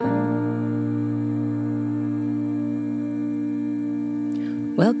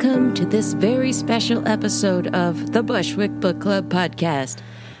Welcome to this very special episode of the Bushwick Book Club podcast.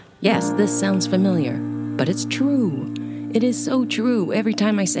 Yes, this sounds familiar, but it's true. It is so true every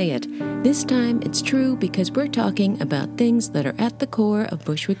time I say it. This time it's true because we're talking about things that are at the core of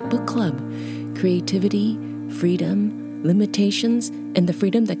Bushwick Book Club. Creativity, freedom, limitations, and the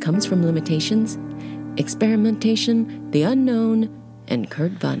freedom that comes from limitations, experimentation, the unknown, and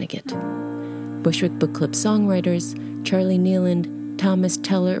Kurt Vonnegut. Bushwick Book Club songwriters, Charlie Nieland, Thomas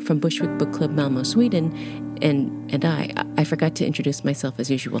Teller from Bushwick Book Club Malmö, Sweden, and I forgot to introduce myself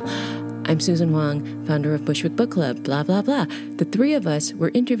as usual. I'm Susan Hwang, founder of Bushwick Book Club, blah, blah, blah. The three of us were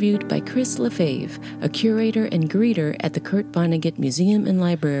interviewed by Chris Lafave, a curator and greeter at the Kurt Vonnegut Museum and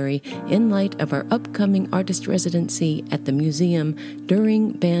Library, in light of our upcoming artist residency at the museum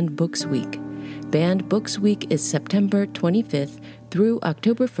during Banned Books Week. Banned Books Week is September 25th through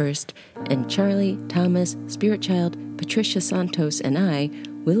October 1st, and Charlie, Thomas, Spiritchild, Patricia Santos, and I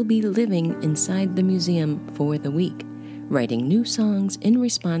will be living inside the museum for the week, writing new songs in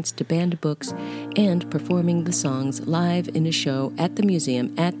response to banned books and performing the songs live in a show at the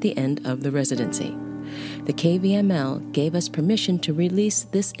museum at the end of the residency. The KVML gave us permission to release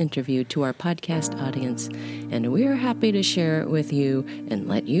this interview to our podcast audience, and we're happy to share it with you and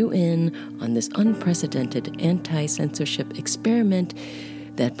let you in on this unprecedented anti-censorship experiment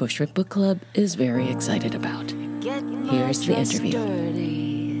that Bushwick Book Club is very excited about. Here's the interview.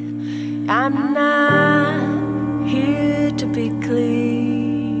 I'm not here to be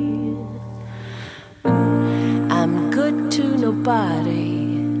clean. I'm good to nobody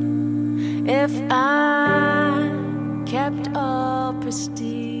if I kept all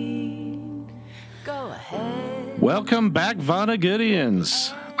pristine. Go ahead. Welcome back,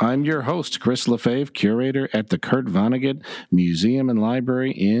 Vonnegutians. I'm your host, Chris Lafave, curator at the Kurt Vonnegut Museum and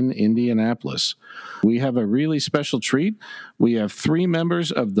Library in Indianapolis. We have a really special treat. We have three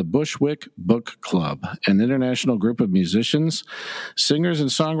members of the Bushwick Book Club, an international group of musicians, singers,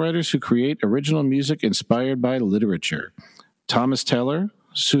 and songwriters who create original music inspired by literature. Thomas Teller,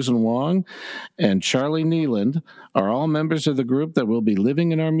 Susan Hwang, and Charlie Nieland are all members of the group that will be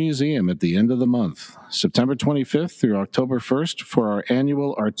living in our museum at the end of the month, September 25th through October 1st, for our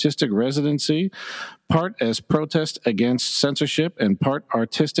annual artistic residency, part as protest against censorship and part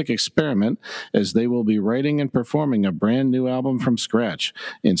artistic experiment, as they will be writing and performing a brand new album from scratch,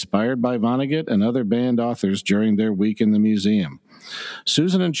 inspired by Vonnegut and other band authors during their week in the museum.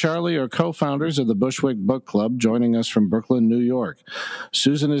 Susan and Charlie are co-founders of the Bushwick Book Club, joining us from Brooklyn, New York.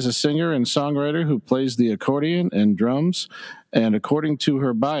 Susan is a singer and songwriter who plays the accordion and drums, and according to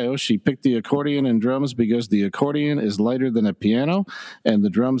her bio, she picked the accordion and drums because the accordion is lighter than a piano, and the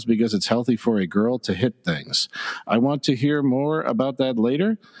drums because it's healthy for a girl to hit things. I want to hear more about that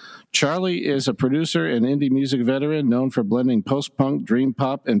later. Charlie is a producer and indie music veteran known for blending post-punk, dream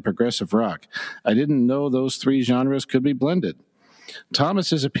pop, and progressive rock. I didn't know those three genres could be blended.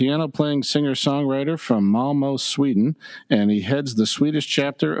 Thomas is a piano-playing singer-songwriter from Malmö, Sweden, and he heads the Swedish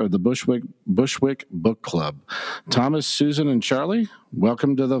chapter of the Bushwick Book Club. Thomas, Susan, and Charlie,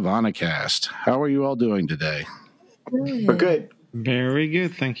 welcome to the Vonnecast. How are you all doing today? We're good. Very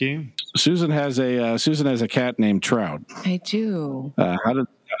good, thank you. Susan has a cat named Trout. I do. How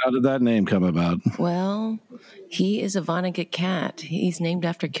did that name come about? Well, he is a Vonnegut cat. He's named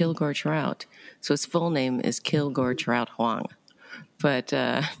after Kilgore Trout, so his full name is Kilgore Trout Hwang. But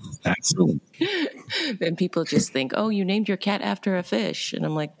Excellent. and people just think, oh, you named your cat after a fish. And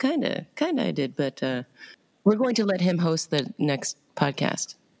I'm like, kind of I did. But we're going to let him host the next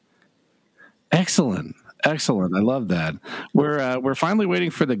podcast. Excellent. I love that. We're finally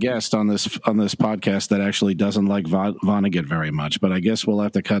waiting for the guest on this podcast that actually doesn't like Vonnegut very much, but I guess we'll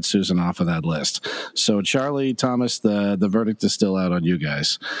have to cut Susan off of that list. So Charlie, Thomas, the verdict is still out on you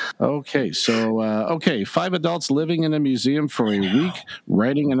guys. Okay, so 5 adults living in a museum for a week,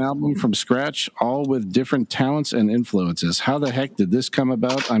 writing an album from scratch, all with different talents and influences. How the heck did this come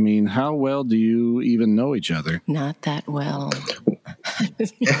about? I mean, how well do you even know each other? Not that well.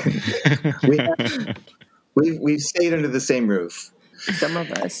 We've stayed under the same roof. Some of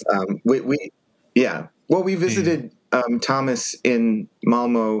us. We visited Thomas in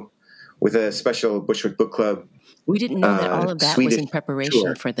Malmö with a special Bushwick Book Club. We didn't know that all of that Swedish was in preparation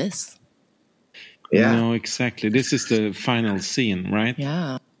tour. for this. Yeah. No, exactly. This is the final scene, right?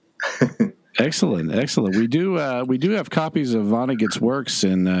 Yeah. Excellent. We do have copies of Vonnegut's works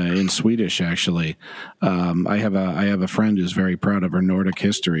in Swedish. Actually, I have a friend who's very proud of her Nordic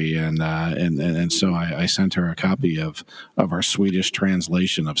history, and so I sent her a copy of our Swedish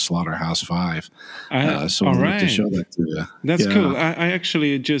translation of Slaughterhouse 5. So I'd like to show that to you. That's cool. I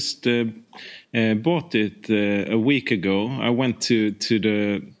actually just bought it a week ago. I went to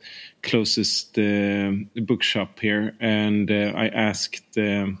the closest bookshop here, and I asked,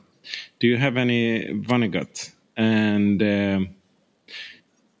 do you have any Vonnegut? And the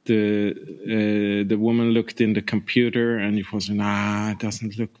woman looked in the computer, and it was, it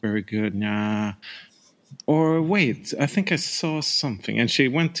doesn't look very good. Nah. Or wait, I think I saw something. And she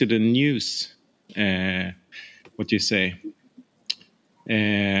went to the news, what do you say,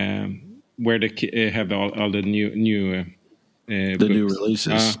 where they have all the new the books. new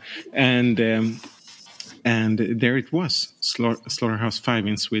releases. And there it was, Slaughterhouse 5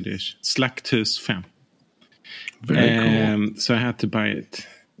 in Swedish, Slakthus 5. Very cool. So I had to buy it.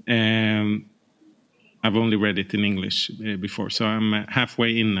 I've only read it in English before, so I'm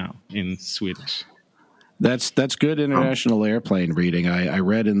halfway in now in Swedish. That's good international airplane reading. I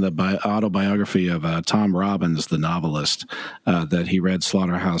read in the autobiography of Tom Robbins, the novelist, that he read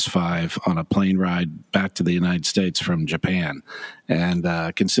Slaughterhouse 5 on a plane ride back to the United States from Japan.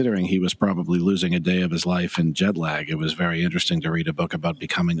 And considering he was probably losing a day of his life in jet lag, it was very interesting to read a book about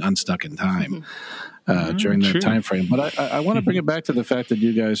becoming unstuck in time during that time frame. But I want to bring it back to the fact that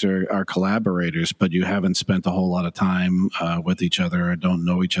you guys are collaborators, but you haven't spent a whole lot of time with each other or don't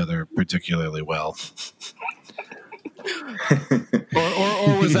know each other particularly well.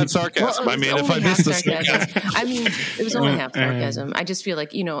 or was that sarcasm? Well, I mean, if I missed the sarcasm. I mean, it was only half sarcasm. I just feel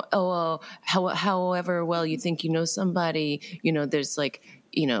like, however well you think you know somebody, there's like,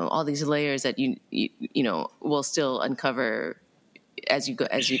 all these layers that you will still uncover as you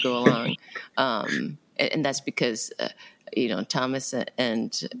go along. And that's because Thomas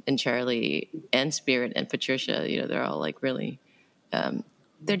and Charlie and Spirit and Patricia, they're all like really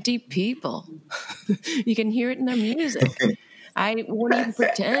they're deep people. You can hear it in their music. I won't even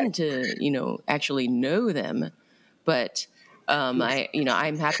pretend to, actually know them, but I'm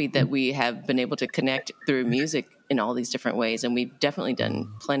happy that we have been able to connect through music in all these different ways, and we've definitely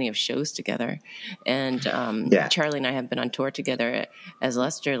done plenty of shows together. And Charlie and I have been on tour together as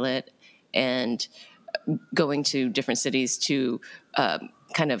Lester Lit, and going to different cities to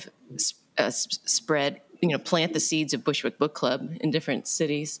kind of spread. Plant the seeds of Bushwick Book Club in different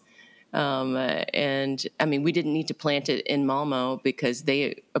cities. And I mean, we didn't need to plant it in Malmö because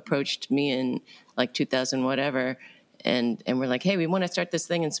they approached me in like 2000, whatever. And we're like, hey, we want to start this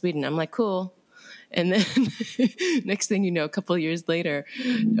thing in Sweden. I'm like, cool. And then next thing you know, a couple of years later,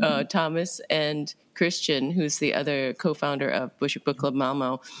 Thomas and Christian, who's the other co-founder of Bushwick Book Club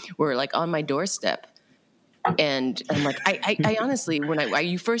Malmö, were like on my doorstep. And I'm like, I honestly, when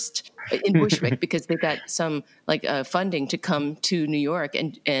you first in Bushwick, because they got some like funding to come to New York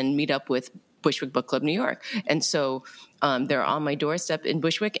and meet up with Bushwick Book Club New York, and so they're on my doorstep in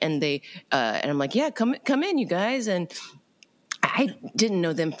Bushwick, and they and I'm like, yeah, come in, you guys. And I didn't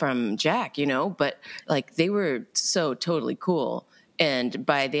know them from Jack, but like they were so totally cool. And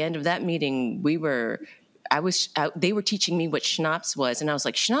by the end of that meeting, they were teaching me what schnapps was. And I was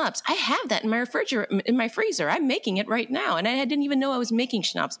like, schnapps, I have that in my refrigerator, in my freezer. I'm making it right now. And I didn't even know I was making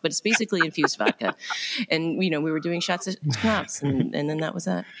schnapps, but it's basically infused vodka. And, we were doing shots of schnapps, and then that was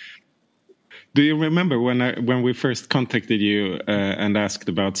that. Do you remember when we first contacted you and asked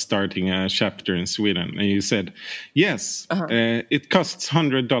about starting a chapter in Sweden, and you said, yes, it costs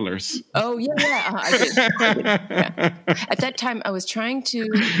 $100. Oh, yeah. I did. Yeah. At that time, I was trying to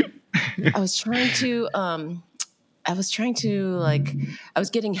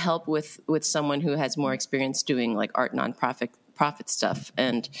getting help with someone who has more experience doing like art nonprofit stuff,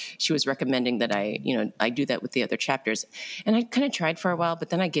 and she was recommending that I do that with the other chapters. And I kind of tried for a while,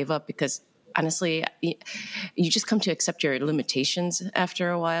 but then I gave up because honestly, you just come to accept your limitations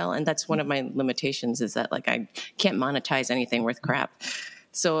after a while, and that's one of my limitations is that like I can't monetize anything worth crap.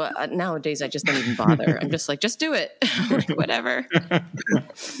 So nowadays I just don't even bother. I'm just like, just do it. Like, whatever. I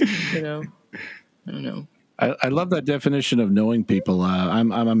don't know. I love that definition of knowing people.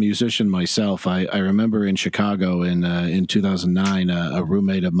 I'm a musician myself. I remember in Chicago in 2009, a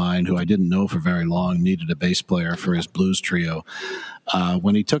roommate of mine who I didn't know for very long needed a bass player for his blues trio.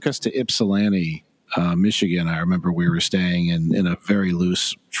 When he took us to Ypsilanti, Michigan, I remember we were staying in a very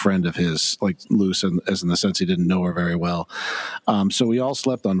loose friend of his, like loose as in the sense he didn't know her very well. So we all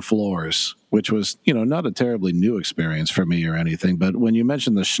slept on floors, which was, not a terribly new experience for me or anything. But when you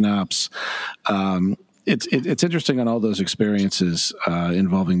mentioned the schnapps, It's interesting on all those experiences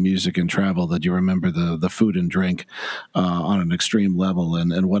involving music and travel that you remember the food and drink on an extreme level.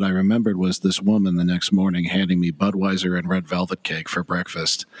 And what I remembered was this woman the next morning handing me Budweiser and red velvet cake for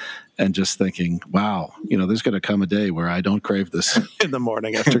breakfast, and just thinking, wow, there's going to come a day where I don't crave this in the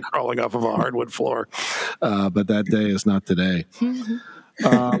morning after crawling off of a hardwood floor. But that day is not today.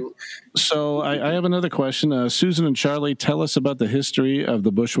 So I have another question. Susan and Charlie, tell us about the history of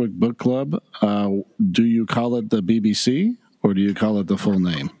the Bushwick Book Club. Do you call it the BBC or do you call it the full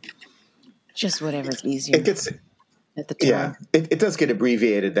name? Just whatever's easier. It gets, at the time. Yeah, it does get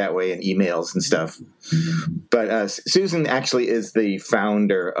abbreviated that way in emails and stuff. But Susan actually is the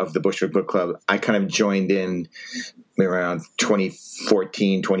founder of the Bushwick Book Club. I kind of joined in around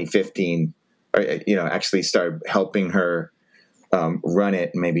 2014, 2015, actually started helping her run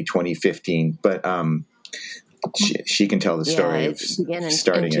it maybe 2015, but she can tell the story of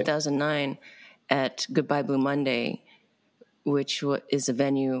starting in 2009 at Goodbye Blue Monday, which was a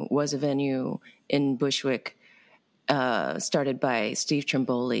venue in Bushwick, started by Steve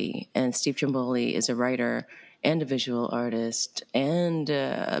Trimboli. And Steve Trimboli is a writer and a visual artist and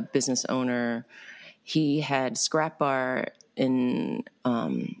a business owner. He had Scrap Bar in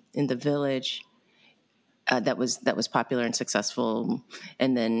the Village. That was popular and successful,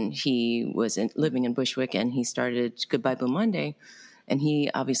 and then he was living in Bushwick, and he started Goodbye Blue Monday, and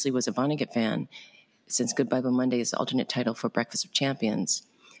he obviously was a Vonnegut fan, since Goodbye Blue Monday is the alternate title for Breakfast of Champions.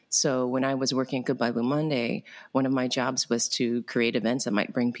 So when I was working at Goodbye Blue Monday, one of my jobs was to create events that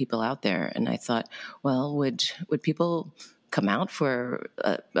might bring people out there, and I thought, well, would people come out for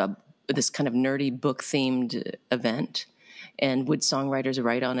this kind of nerdy book-themed event, and would songwriters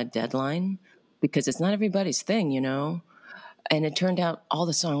write on a deadline? Because it's not everybody's thing, And it turned out all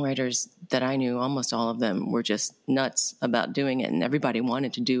the songwriters that I knew, almost all of them, were just nuts about doing it, and everybody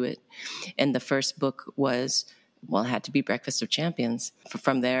wanted to do it. And the first book had to be Breakfast of Champions.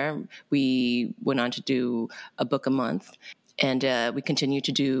 From there, we went on to do a book a month, and we continue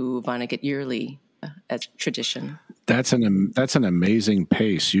to do Vonnegut yearly as tradition. That's an amazing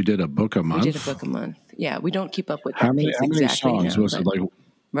pace. You did a book a month? We did a book a month. Yeah, we don't keep up with how that many, pace how many exactly songs now, was it like?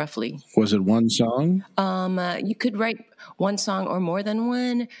 Roughly. Was it one song? You could write one song or more than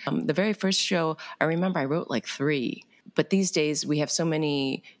one. The very first show, I remember I wrote like 3. But these days we have so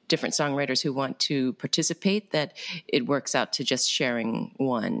many different songwriters who want to participate that it works out to just sharing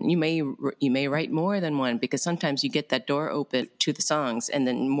one. You may write more than one, because sometimes you get that door open to the songs and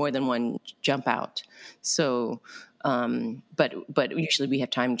then more than one jump out. So, but usually we have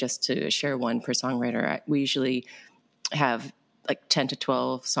time just to share one per songwriter. We usually have like 10 to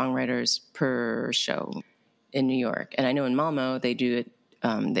 12 songwriters per show in New York. And I know in Malmö, they do it,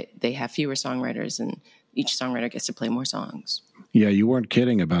 they have fewer songwriters, and each songwriter gets to play more songs. Yeah, you weren't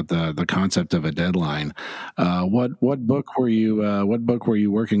kidding about the concept of a deadline. What book were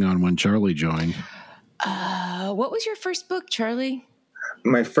you working on when Charlie joined? What was your first book, Charlie?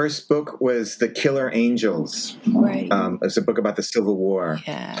 My first book was The Killer Angels. Right. It was a book about the Civil War.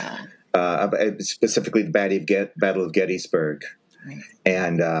 Yeah. Specifically the Battle of Gettysburg. Right.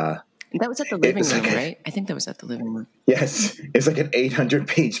 And that was at the living room, right? I think that was at the living room. Yes. It's like an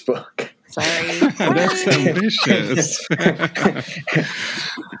 800-page book. Sorry. That's ambitious.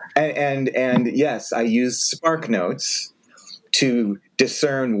 and yes, I used Spark Notes to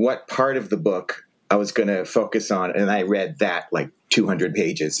discern what part of the book I was going to focus on, and I read that like 200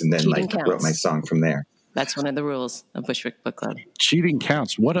 pages and then wrote my song from there. That's one of the rules of Bushwick Book Club. Cheating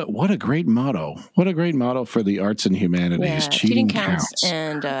counts. What a great motto. What a great motto for the arts and humanities. Yeah, cheating counts.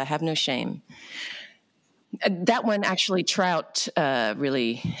 And have no shame. That one actually Trout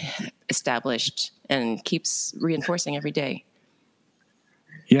really established and keeps reinforcing every day.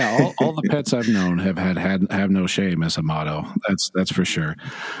 Yeah, all the pets I've known have no shame as a motto. That's for sure.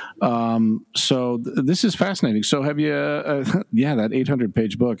 So this is fascinating. So have you, that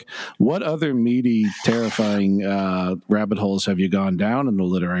 800-page book. What other meaty, terrifying rabbit holes have you gone down in the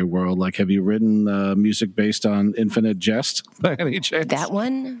literary world? Like, have you written music based on Infinite Jest by any chance? That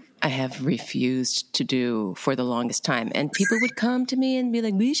one I have refused to do for the longest time, and people would come to me and be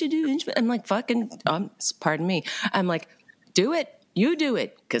like, "We should do Infinite." I'm like, "Fucking, pardon me." I'm like, "Do it. You do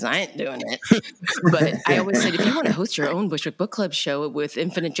it," because I ain't doing it. But I always said, if you want to host your own Bushwick Book Club show with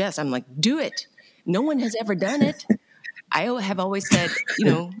Infinite Jest, I'm like, do it. No one has ever done it. I have always said,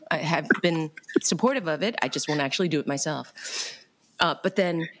 I have been supportive of it. I just won't actually do it myself. But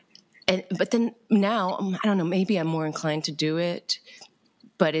then now, I don't know, maybe I'm more inclined to do it.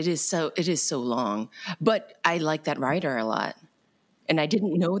 But it is so long. But I like that writer a lot. And I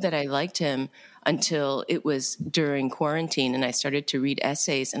didn't know that I liked him until it was during quarantine, and I started to read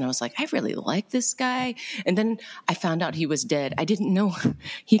essays, and I was like, I really like this guy. And then I found out he was dead. I didn't know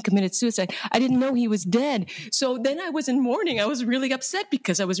he committed suicide. I didn't know he was dead. So then I was in mourning. I was really upset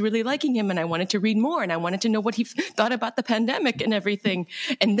because I was really liking him, and I wanted to read more, and I wanted to know what he thought about the pandemic and everything.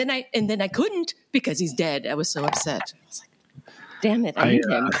 And then I couldn't because he's dead. I was so upset. I was like, damn it, I need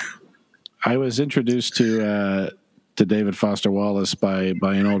him. I was introduced to David Foster Wallace by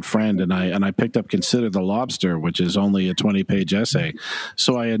an old friend, and I picked up Consider the Lobster, which is only a 20-page essay.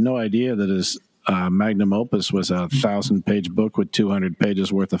 So I had no idea that his magnum opus was a 1,000-page book with 200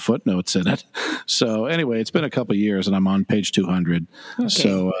 pages worth of footnotes in it. So anyway, it's been a couple of years, and I'm on page 200. Okay.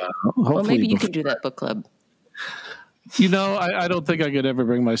 So hopefully, well, maybe you could do that book club. You know, I don't think I could ever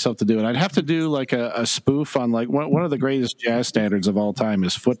bring myself to do it. I'd have to do like a spoof on like one of the greatest jazz standards of all time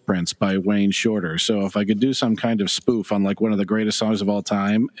is Footprints by Wayne Shorter. So if I could do some kind of spoof on like one of the greatest songs of all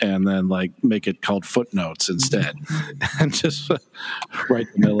time and then like make it called Footnotes instead and just write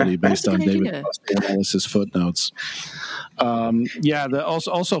the melody based on David Foster Wallace's Footnotes.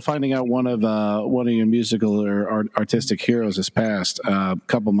 Also finding out one of your musical or artistic heroes has passed. A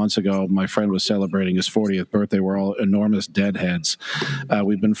couple months ago, my friend was celebrating his 40th birthday. We're all enormous Deadheads.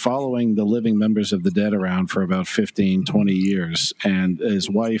 We've been following the living members of the Dead around for about 15, 20 years. And his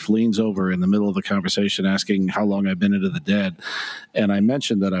wife leans over in the middle of the conversation asking how long I've been into the Dead. And I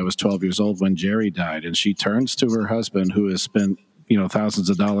mentioned that I was 12 years old when Jerry died. And she turns to her husband, who has spent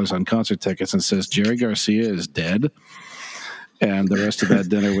thousands of dollars on concert tickets, and says, Jerry Garcia is dead. And the rest of that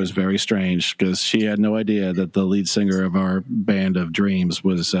dinner was very strange because she had no idea that the lead singer of our band of Dreams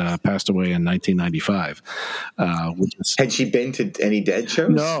was passed away in 1995. Had she been to any Dead shows?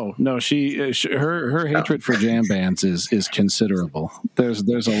 No. Her hatred for jam bands is considerable. There's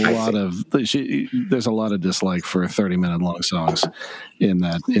a lot of dislike for 30-minute long songs in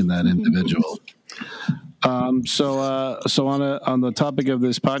that individual. So on the topic of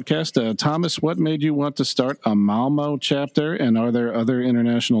this podcast, Thomas, what made you want to start a Malmö chapter, and are there other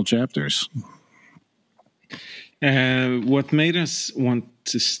international chapters? What made us want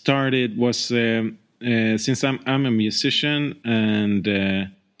to start it was since I'm a musician,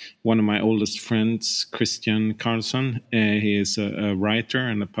 and one of my oldest friends, Christian Carlson, he is a writer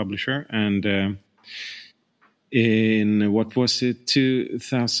and a publisher, and in what was it,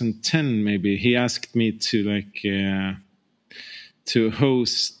 2010 maybe, he asked me to to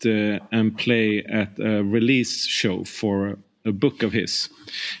host and play at a release show for a book of his.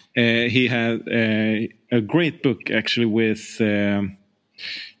 He had a great book actually with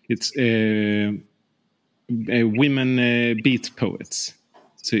it's women beat poets.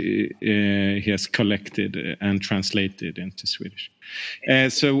 So he has collected and translated into Swedish.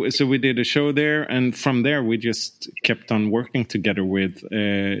 So we did a show there, and from there we just kept on working together with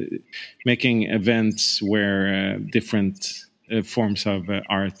making events where different forms of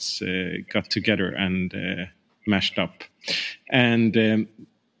arts got together and mashed up. And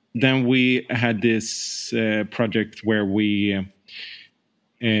then we had this project where we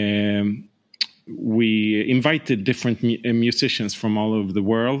invited different musicians from all over the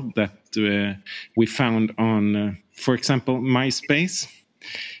world that we found on, for example, MySpace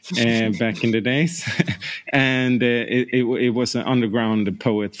back in the days. And it was an underground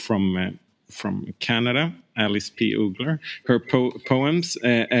poet from Canada, Alice P. Ugler, her poems.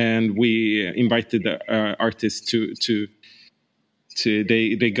 And we invited the artists to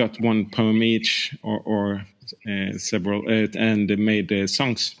they got one poem each or several, and they made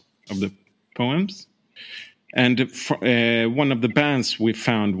songs of the poems. And one of the bands we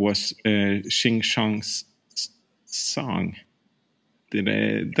found was Xing Shang's Song.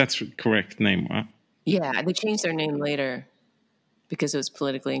 That's the correct name, huh? Yeah, they changed their name later because it was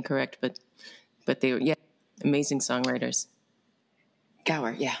politically incorrect, but they were, amazing songwriters.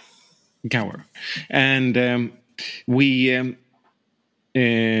 Gower. And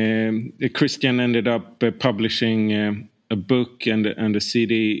Christian ended up publishing a book and a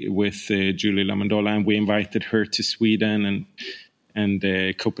CD with Julie Lamandola, and we invited her to Sweden and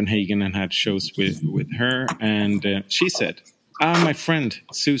Copenhagen and had shows with her. And she said, my friend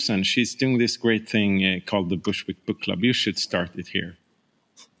Susan, she's doing this great thing called the Bushwick Book Club. You should start it here.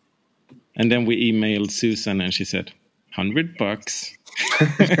 And then we emailed Susan, and she said, $100.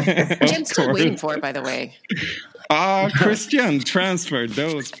 I'm still waiting for it, by the way. Christian transferred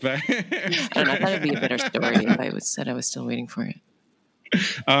those back. I don't know, I thought it'd be a better story if I said I was still waiting for it.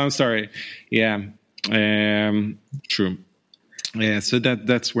 I'm sorry. Yeah, true. Yeah, so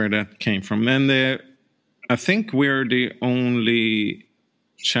that's where that came from. And I think we're the only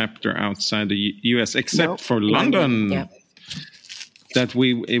chapter outside the U.S. except for London. Yeah. that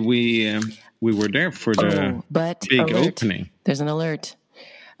we were there for the big opening. There's an alert.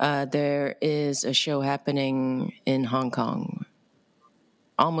 There is a show happening in Hong Kong.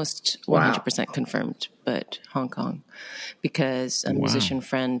 Almost 100% confirmed, but Hong Kong. Because a musician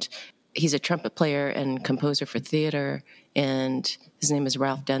friend, he's a trumpet player and composer for theater, and his name is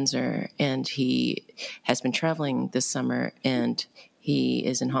Ralph Denzer, and he has been traveling this summer, and he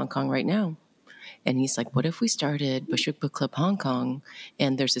is in Hong Kong right now. And he's like, what if we started Bushwick Book Club Hong Kong,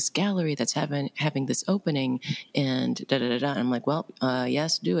 and there's this gallery that's having this opening, and da-da-da-da. And I'm like, well,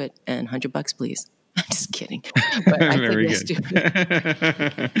 yes, do it, and $100 please. I'm just kidding. But I Very yes, good. do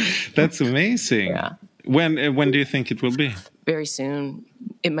it. That's amazing. Yeah. When do you think it will be? Very soon.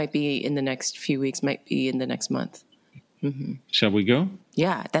 It might be in the next few weeks, might be in the next month. Mm-hmm. Shall we go?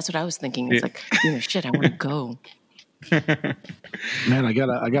 Yeah, that's what I was thinking. It's like, shit, I want to go. Man, I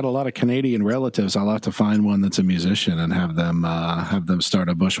got a lot of Canadian relatives. I'll have to find one that's a musician and have them start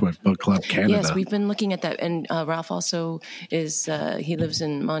a Bushwick Book Club Canada. Yes, we've been looking at that. And Ralph also is he lives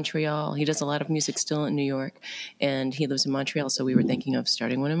in Montreal. He does a lot of music still in New York, and he lives in Montreal. So we were thinking of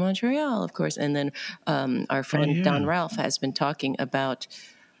starting one in Montreal, of course. And then our friend Don Ralph has been talking about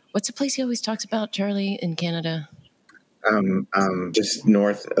what's the place he always talks about, Charlie, in Canada? Just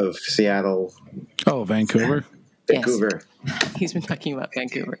north of Seattle. Oh, Vancouver. Vancouver. Yes. He's been talking about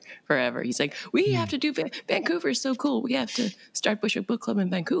Vancouver forever. He's like, we have to do Vancouver is so cool. We have to start Bushwick Book Club in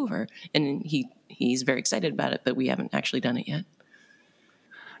Vancouver. And he's very excited about it, but we haven't actually done it yet.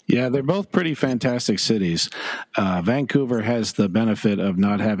 Yeah, they're both pretty fantastic cities. Vancouver has the benefit of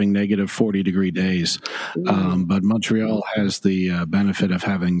not having negative 40-degree days, but Montreal has the benefit of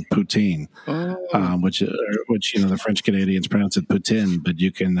having poutine, which the French Canadians pronounce it poutine. But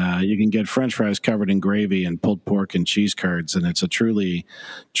you can get French fries covered in gravy and pulled pork and cheese curds, and it's a truly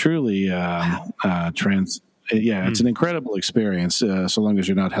it's an incredible experience, so long as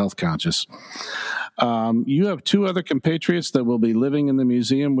you're not health conscious. You have two other compatriots that will be living in the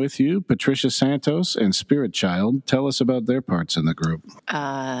museum with you, Patricia Santos and Spiritchild. Tell us about their parts in the group. They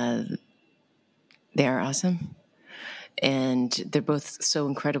are awesome. And they're both so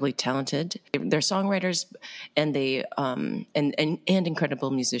incredibly talented. They're songwriters, and they and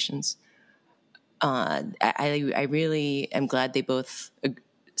incredible musicians. I really am glad they both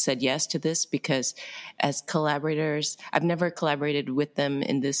said yes to this, because as collaborators, I've never collaborated with them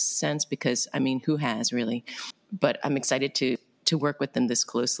in this sense, because who has really? But I'm excited to work with them this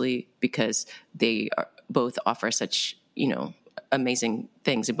closely, because they both offer such amazing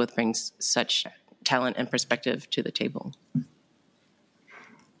things. It both brings such talent and perspective to the table.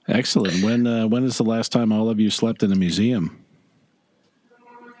 Excellent. When is the last time all of you slept in a museum?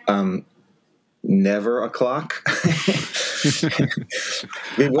 Never o'clock.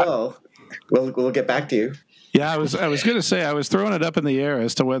 We will. We'll get back to you. Yeah, I was going to say, I was throwing it up in the air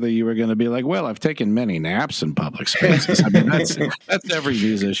as to whether you were going to be like, well, I've taken many naps in public spaces. That's every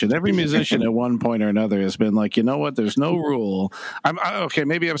musician. Every musician at one point or another has been like, you know what? There's no rule. Okay,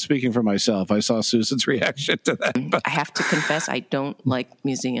 maybe I'm speaking for myself. I saw Susan's reaction to that. But. I have to confess, I don't like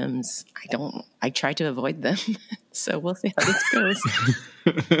museums. I try to avoid them. So we'll see how this goes.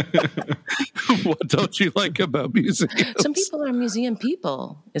 What don't you like about museums? Some people are museum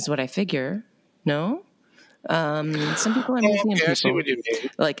people, is what I figure. No? Some people are museum people. I see what you mean.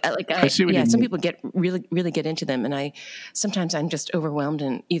 I see what you mean. Some people get really get into them, and sometimes I'm just overwhelmed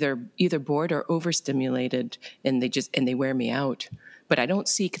and either bored or overstimulated, and they wear me out. But I don't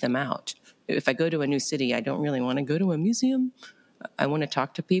seek them out. If I go to a new city, I don't really want to go to a museum. I want to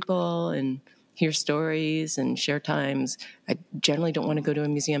talk to people and hear stories and share times. I generally don't want to go to a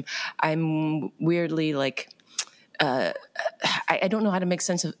museum. I'm weirdly I don't know how to make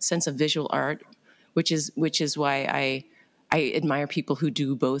sense of visual art, which is why I admire people who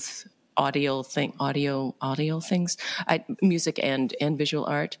do both audio things, music and visual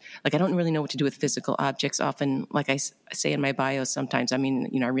art. I don't really know what to do with physical objects. Often, like I say in my bio, sometimes I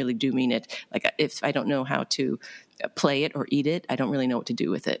really do mean it. If I don't know how to play it or eat it, I don't really know what to do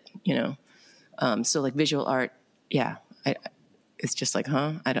with it. So visual art, yeah. It's just I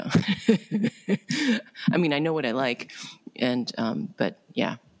don't. I know what I like, and but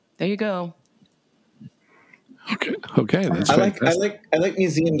yeah, there you go. Okay, that's I like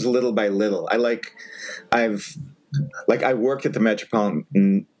museums little by little. I worked at the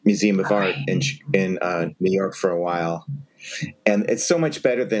Metropolitan Museum of Art in New York for a while, and it's so much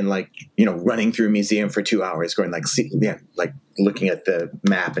better than running through a museum for 2 hours, going looking at the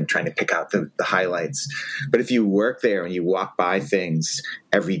map and trying to pick out the highlights. But if you work there and you walk by things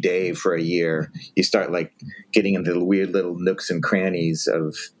every day for a year, you start getting into the weird little nooks and crannies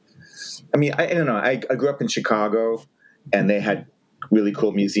of. I don't know. I grew up in Chicago, and they had really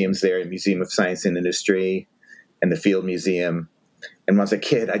cool museums there, the Museum of Science and Industry and the Field Museum. And when I was a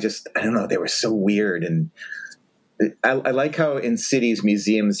kid, I don't know, they were so weird. And I like how in cities,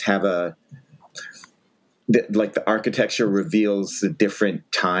 museums have the architecture reveals the different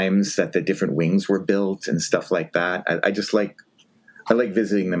times that the different wings were built and stuff like that. I like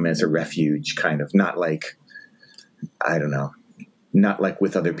visiting them as a refuge, kind of, not like, I don't know, not like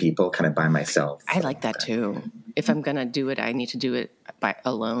with other people, kind of by myself. I like that too. If I'm going to do it, I need to do it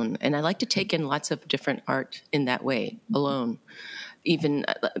alone. And I like to take in lots of different art in that way, alone. Even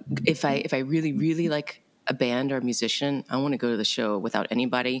if I really, really like a band or a musician, I want to go to the show without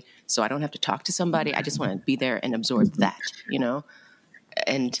anybody, so I don't have to talk to somebody. I just want to be there and absorb that,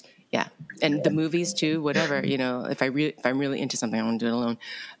 And yeah, and the movies too. Whatever, if I'm really into something, I want to do it alone.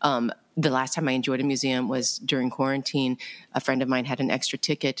 The last time I enjoyed a museum was during quarantine. A friend of mine had an extra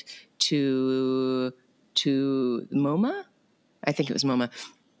ticket to MoMA. I think it was MoMA.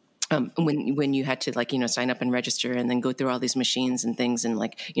 When you had to sign up and register and then go through all these machines and things and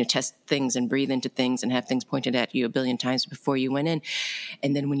test things and breathe into things and have things pointed at you a billion times before you went in.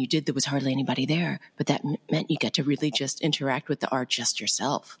 And then when you did, there was hardly anybody there, but that meant you got to really just interact with the art just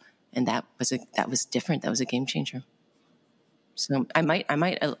yourself. And that was different. That was a game changer. So I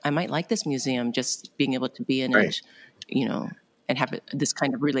might like this museum, just being able to be in it, and have this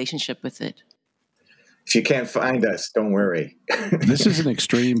kind of relationship with it. If you can't find us, don't worry. This is an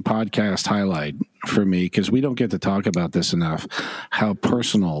extreme podcast highlight for me because we don't get to talk about this enough, how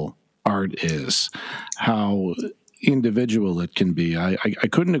personal art is, how individual it can be. I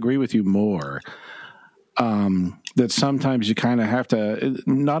couldn't agree with you more that sometimes you kind of have to,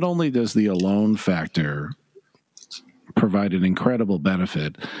 not only does the alone factor provide an incredible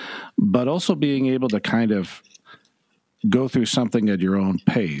benefit, but also being able to kind of go through something at your own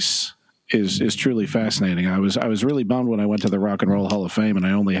pace is truly fascinating. I was really bummed when I went to the Rock and Roll Hall of Fame and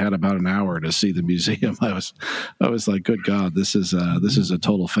I only had about an hour to see the museum. I was like, good God, this is a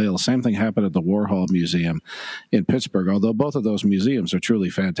total fail. Same thing happened at the Warhol Museum in Pittsburgh. Although both of those museums are truly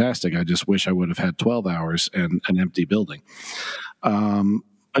fantastic, I just wish I would have had 12 hours and an empty building.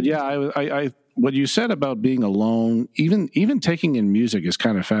 But yeah, I what you said about being alone, even taking in music is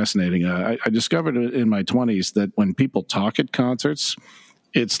kind of fascinating. I discovered in my 20s that when people talk at concerts,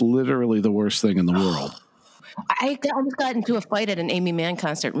 it's literally the worst thing in the world. I almost got into a fight at an Amy Mann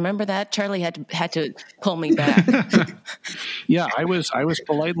concert. Remember that? Charlie had to pull me back. Yeah, I was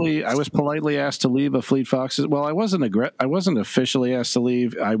politely asked to leave a Fleet Foxes. Well, I wasn't officially asked to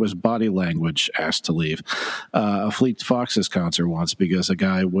leave. I was body language asked to leave a Fleet Foxes concert once because a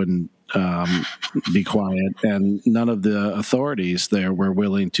guy wouldn't be quiet, and none of the authorities there were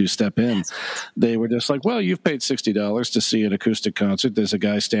willing to step in. They were just like, well, you've paid $60 to see an acoustic concert. There's a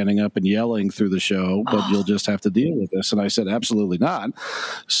guy standing up and yelling through the show, but you'll just have to deal with this. And I said, absolutely not.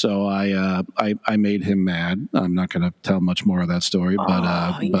 So I made him mad. I'm not going to tell much more of that story, you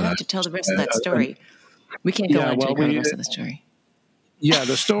have to tell the rest of that story. We can't go into the rest of the story. Yeah,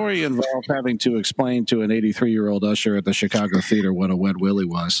 the story involved having to explain to an 83-year-old usher at the Chicago Theater what a wet willy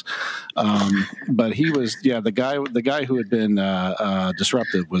was. But he was, the guy who had been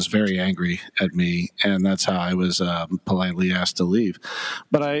disruptive was very angry at me, and that's how I was politely asked to leave.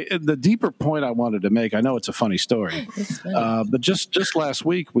 But the deeper point I wanted to make, I know it's a funny story, but just last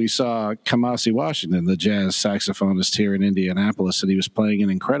week we saw Kamasi Washington, the jazz saxophonist here in Indianapolis, and he was playing an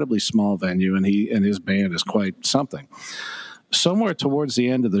incredibly small venue, and his band is quite something. Somewhere towards the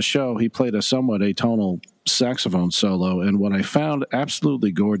end of the show, he played a somewhat atonal saxophone solo, and what I found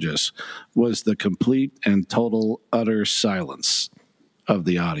absolutely gorgeous was the complete and total utter silence of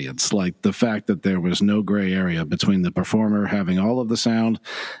the audience. Like the fact that there was no gray area between the performer having all of the sound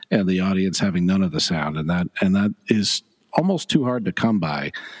and the audience having none of the sound, and that is almost too hard to come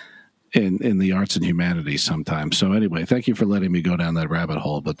by in the arts and humanities sometimes. So anyway, thank you for letting me go down that rabbit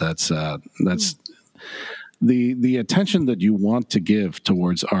hole, but that's the attention that you want to give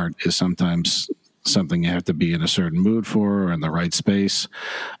towards art is sometimes something you have to be in a certain mood for or in the right space.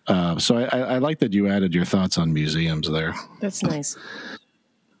 So I like that you added your thoughts on museums there. That's nice.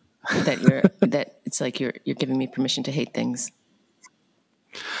 That it's like you're giving me permission to hate things.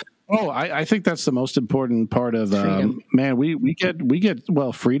 Oh, I think that's the most important part of man. We get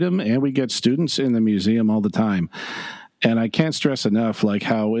freedom, and we get students in the museum all the time. And I can't stress enough, like,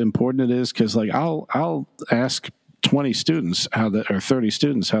 how important it is, because, like, I'll ask 20 students or 30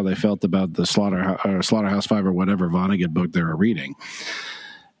 students how they felt about the Slaughterhouse-Five or whatever Vonnegut book they were reading,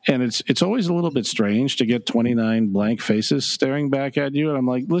 And it's always a little bit strange to get 29 blank faces staring back at you. And I'm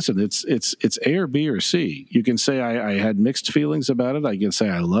like, listen, it's A or B or C. You can say I had mixed feelings about it. I can say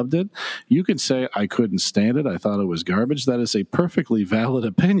I loved it. You can say I couldn't stand it. I thought it was garbage. That is a perfectly valid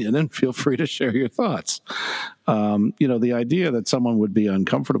opinion, and feel free to share your thoughts. The idea that someone would be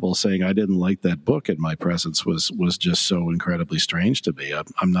uncomfortable saying I didn't like that book in my presence was just so incredibly strange to me.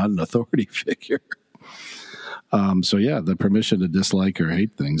 I'm not an authority figure. The permission to dislike or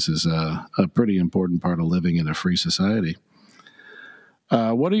hate things is a pretty important part of living in a free society.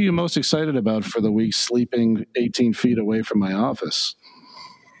 What are you most excited about for the week sleeping 18 feet away from my office?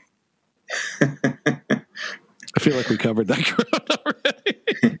 I feel like we covered that ground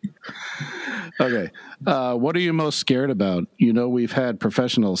already. Okay. What are you most scared about? We've had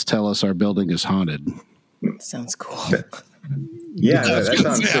professionals tell us our building is haunted. Sounds cool. Yeah, that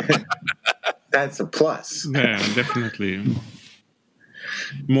sounds that's a plus. Yeah, definitely.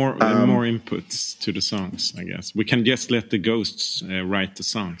 More inputs to the songs, I guess. We can just let the ghosts write the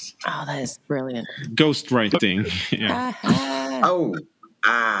songs. Oh, that is brilliant. Ghost writing. Yeah.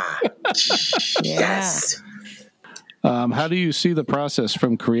 Yes. How do you see the process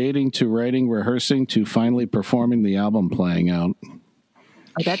from creating to writing, rehearsing to finally performing the album playing out? Oh,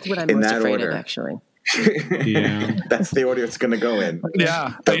 that's what I'm most afraid of, actually. Yeah, that's the order it's going to go in.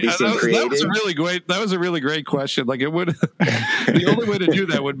 Yeah, that was a really great question. Like, it would the only way to do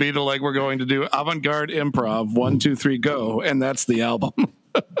that would be to we're going to do avant-garde improv 1, 2, 3 go, and that's the album.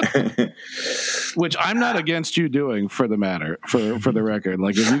 Which I'm not against you doing, for the record.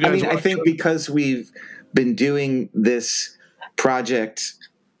 Like, if you guys, I think because we've been doing this project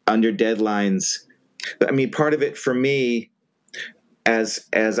under deadlines. I mean, part of it for me, as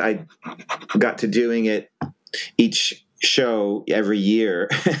I got to doing it each show every year,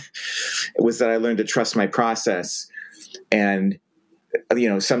 was that I learned to trust my process. And,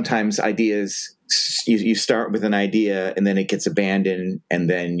 sometimes ideas, you start with an idea and then it gets abandoned, and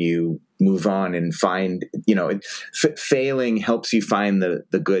then you move on and find, failing helps you find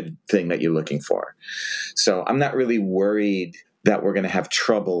the good thing that you're looking for. So I'm not really worried that we're going to have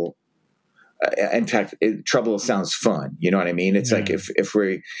trouble. In fact, trouble sounds fun. You know what I mean? It's like if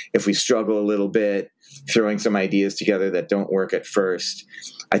we struggle a little bit, throwing some ideas together that don't work at first,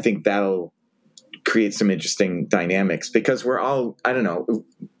 I think that'll create some interesting dynamics, because we all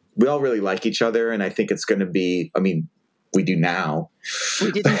really like each other, and I think it's going to be. I mean, we do now.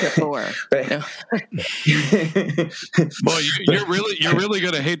 We didn't before. Boy, you're really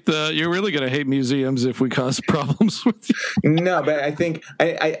going to hate museums if we cause problems with you. No, but I think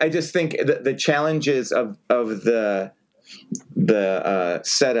I just think the challenges of the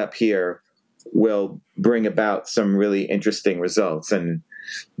setup here will bring about some really interesting results, and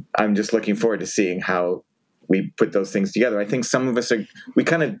I'm just looking forward to seeing how we put those things together. I think some of us we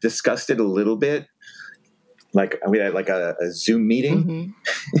kind of discussed it a little bit. Like we had a Zoom meeting,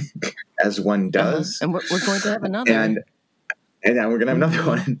 as one does, and we're going to have another, and now we're going to have another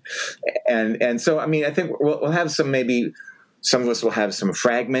one, and so I mean, I think we'll have some, maybe some of us will have some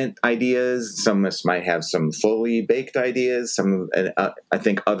fragment ideas, some of us might have some fully baked ideas, I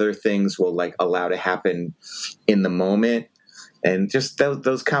think other things will allow to happen in the moment, and just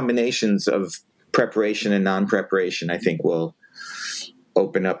those combinations of preparation and non-preparation, I think, will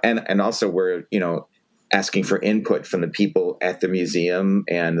open up, and also we're asking for input from the people at the museum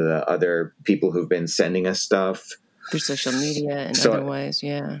and the other people who've been sending us stuff through social media and otherwise.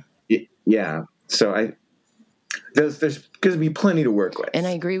 Yeah. So there's going to be plenty to work with. And I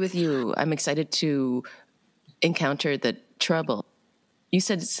agree with you. I'm excited to encounter the trouble. You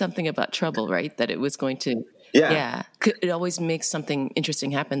said something about trouble, right? That it was going to, it always makes something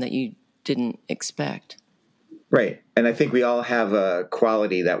interesting happen that you didn't expect. Right. And I think we all have a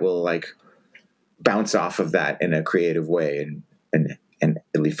quality that will bounce off of that in a creative way, and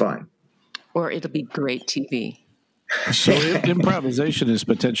it'll be fun. Or it'll be great TV. So improvisation is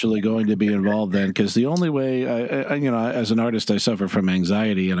potentially going to be involved then, because the only way, as an artist, I suffer from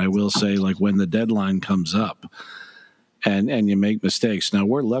anxiety, and I will say, when the deadline comes up and you make mistakes. Now,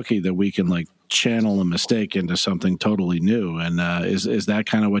 we're lucky that we can channel a mistake into something totally new. And is that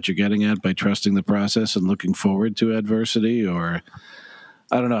kind of what you're getting at by trusting the process and looking forward to adversity? Or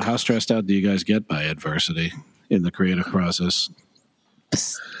I don't know, how stressed out do you guys get by adversity in the creative process?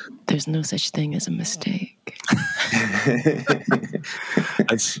 There's no such thing as a mistake.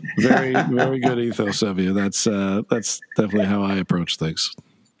 That's very, very good ethos of you. That's definitely how I approach things.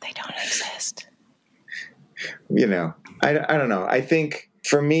 They don't exist. I don't know. I think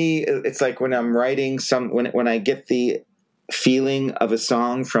for me, it's like when I'm writing when I get the feeling of a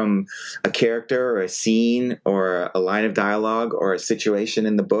song from a character or a scene or a line of dialogue or a situation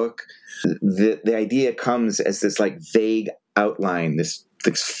in the book, the idea comes as this like vague outline, this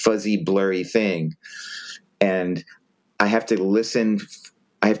fuzzy, blurry thing. And I have to listen.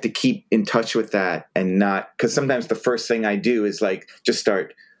 I have to keep in touch with that and not, because sometimes the first thing I do is like just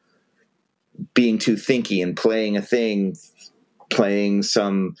start being too thinky and playing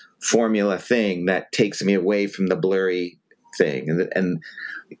some formula thing that takes me away from the blurry thing. And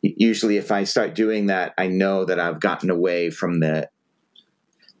usually if I start doing that, I know that I've gotten away from the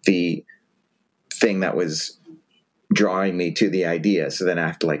thing that was drawing me to the idea. So then I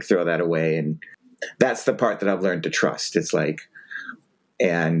have to like throw that away. And that's the part that I've learned to trust. It's like,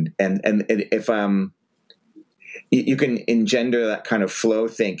 and if you can engender that kind of flow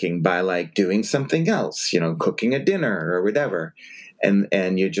thinking by like doing something else, cooking a dinner or whatever.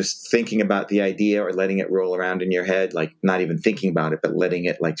 And you're just thinking about the idea or letting it roll around in your head, like not even thinking about it, but letting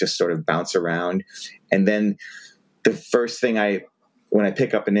it like just sort of bounce around. And then the first thing when I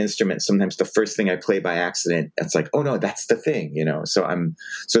pick up an instrument, sometimes the first thing I play by accident, it's like, oh no, that's the thing,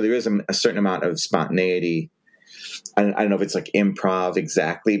 so there is a certain amount of spontaneity. I don't know if it's like improv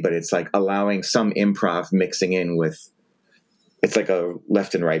exactly, but it's like allowing some improv mixing in with, it's like a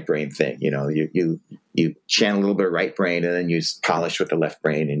left and right brain thing. You channel a little bit of right brain and then you polish with the left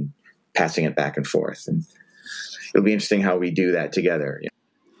brain and passing it back and forth. And it'll be interesting how we do that together.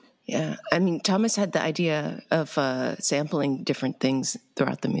 Yeah. I mean, Thomas had the idea of sampling different things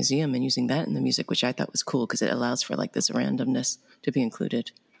throughout the museum and using that in the music, which I thought was cool because it allows for like this randomness to be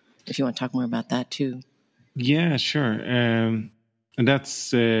included. If you want to talk more about that too. Yeah, sure. And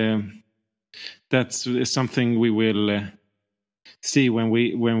that's something we will see when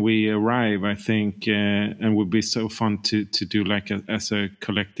we arrive, I think, and would be so fun to do like as a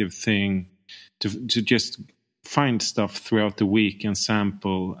collective thing to just find stuff throughout the week and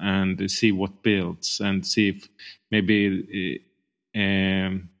sample and see what builds and see if maybe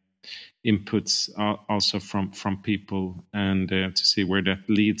inputs also from people and to see where that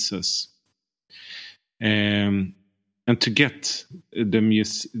leads us. And to get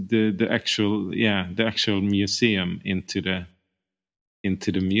the actual museum into the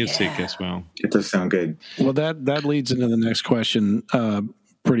music as well. It does sound good. Well, that leads into the next question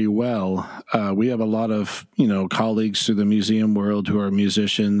pretty well. We have a lot of colleagues through the museum world who are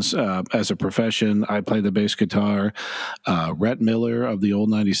musicians as a profession. I play the bass guitar. Rhett Miller of the Old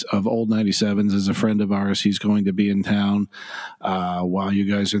 97s is a friend of ours. He's going to be in town while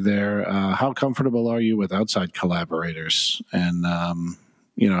you guys are there. How comfortable are you with outside collaborators? And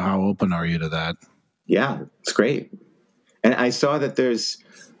how open are you to that? Yeah, it's great. And I saw that there's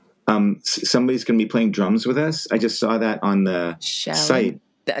somebody's going to be playing drums with us. I just saw that on the site.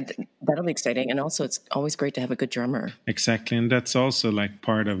 That'll be exciting. And also, it's always great to have a good drummer. Exactly. And that's also like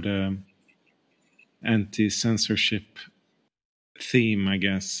part of the anti-censorship theme, I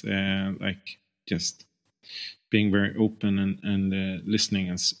guess. Like just being very open and listening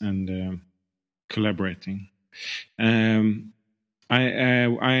and collaborating. I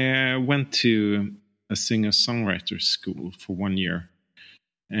went to a singer-songwriter school for 1 year.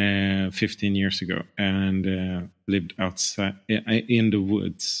 15 years ago, and lived outside in the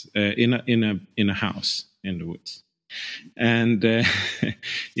woods, in a house in the woods, and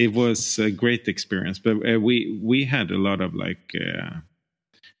it was a great experience. But we had a lot of like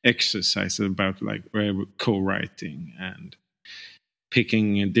exercise about like co-writing and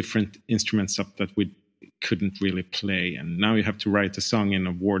picking different instruments up that we couldn't really play, and now you have to write a song in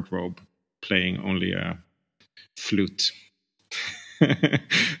a wardrobe playing only a flute.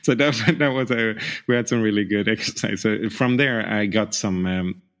 So that was we had some really good exercise. So from there, I got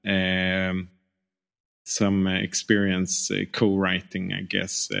some experience co-writing, I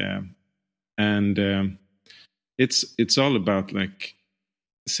guess, and it's all about like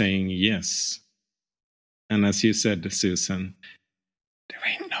saying yes. And as you said, Susan, there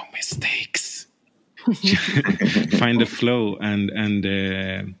ain't no mistakes. Find the flow and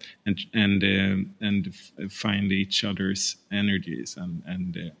find each other's energies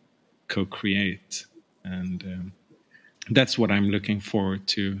and co-create, and that's what I'm looking forward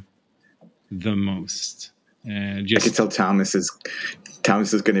to the most. I can tell Thomas is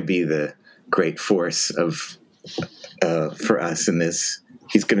going to be the great force of for us in this.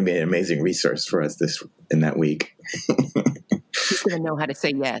 He's going to be an amazing resource for us in that week. He's going to know how to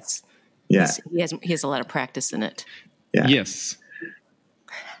say yes. Yeah, he has a lot of practice in it. Yeah. Yes.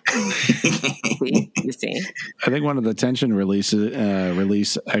 See? You see? I think one of the tension release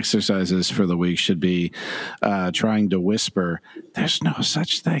exercises for the week should be trying to whisper, "There's no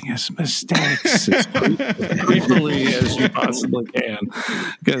such thing as mistakes," as creepily as you possibly can.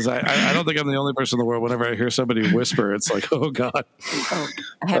 Because I don't think I'm the only person in the world. Whenever I hear somebody whisper, it's like, oh God. Oh,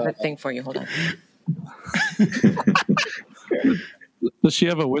 I have a thing for you. Hold on. Does she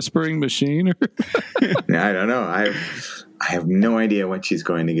have a whispering machine? Or? I don't know. I have no idea what she's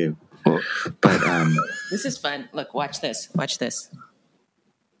going to do. But this is fun. Look, watch this. Watch this.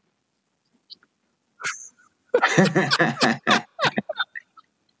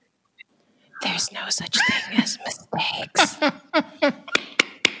 There's no such thing as mistakes.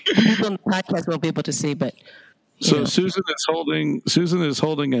 People on the podcast won't be able to see, but so Susan is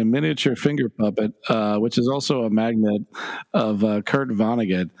holding a miniature finger puppet, which is also a magnet of Kurt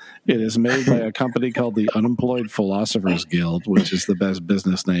Vonnegut. It is made by a company called the Unemployed Philosophers Guild, which is the best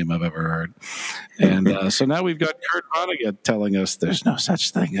business name I've ever heard. And so now we've got Kurt Vonnegut telling us there's no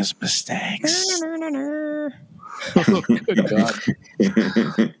such thing as mistakes. Oh, good God.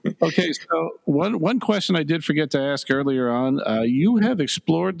 Okay, so one question I did forget to ask earlier on. You have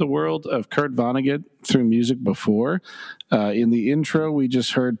explored the world of Kurt Vonnegut through music before. In the intro, we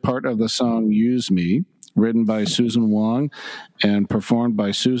just heard part of the song Use Me, written by Susan Hwang and performed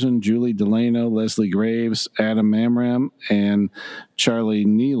by Susan, Julie Delano, Leslie Graves, Adam Mamram, and Charlie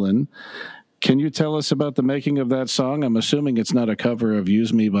Nieland. Can you tell us about the making of that song? I'm assuming it's not a cover of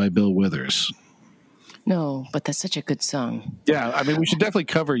Use Me by Bill Withers. No, but that's such a good song. Yeah, I mean, we should definitely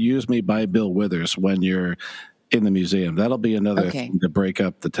cover Use Me by Bill Withers when you're in the museum. That'll be another thing to break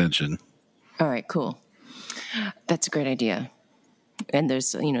up the tension. All right, cool. That's a great idea. And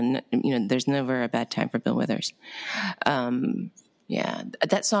there's, there's never a bad time for Bill Withers. Yeah,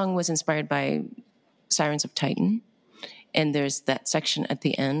 that song was inspired by Sirens of Titan. And there's that section at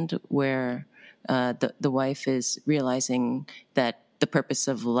the end where the wife is realizing that the purpose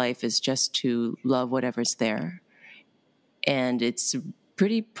of life is just to love whatever's there. And it's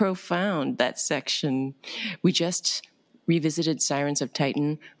pretty profound, that section. We just revisited Sirens of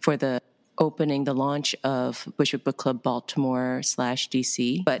Titan for the launch of Bushwick Book Club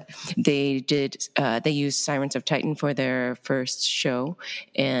Baltimore/DC. But they used Sirens of Titan for their first show.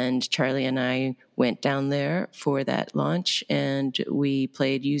 And Charlie and I went down there for that launch, and we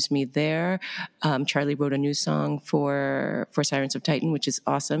played Use Me there. Charlie wrote a new song for Sirens of Titan, which is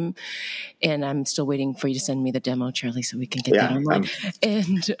awesome. And I'm still waiting for you to send me the demo, Charlie, so we can get that online.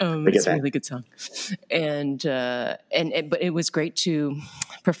 And it's a really good song. But it was great to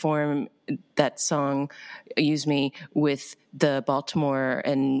perform that song, Use Me, with the Baltimore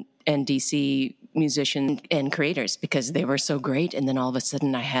and DC musicians and creators, because they were so great. And then all of a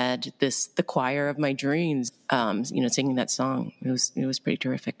sudden I had the choir of my dreams, singing that song. It was pretty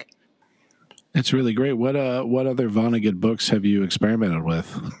terrific. It's really great. What other Vonnegut books have you experimented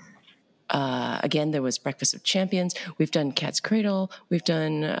with? Again, there was Breakfast of Champions. We've done Cat's Cradle. We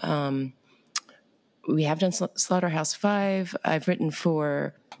have done Slaughterhouse 5. I've written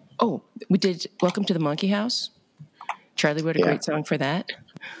for, we did Welcome to the Monkey House. Charlie wrote a great song for that.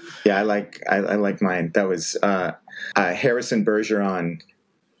 Yeah, I like mine. That was Harrison Bergeron.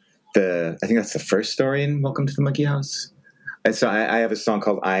 I think that's the first story in Welcome to the Monkey House. And so I have a song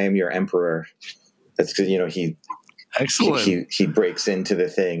called "I Am Your Emperor." That's because he breaks into the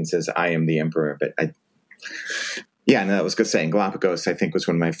thing and says, "I am the emperor." But that was good saying. Galapagos, I think, was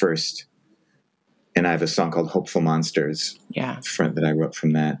one of my first. And I have a song called "Hopeful Monsters." Yeah, that I wrote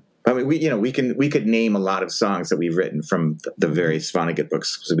from that. I mean, we could name a lot of songs that we've written from the various Vonnegut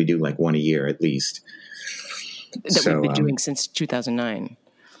books, so we do like one a year at least. We've been doing since 2009.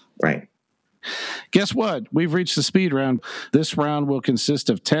 Right. Guess what? We've reached the speed round. This round will consist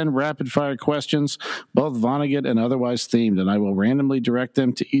of 10 rapid-fire questions, both Vonnegut and otherwise themed, and I will randomly direct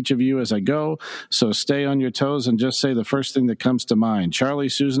them to each of you as I go, so stay on your toes and just say the first thing that comes to mind. Charlie,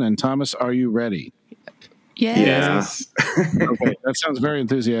 Susan, and Thomas, are you ready? Yes. Okay, that sounds very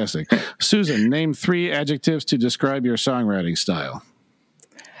enthusiastic. Susan, name 3 adjectives to describe your songwriting style.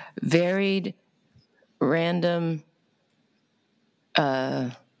 Varied, random,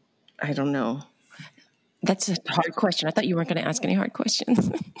 I don't know. That's a hard question. I thought you weren't going to ask any hard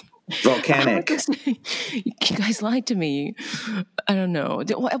questions. Volcanic. You guys lied to me. I don't know.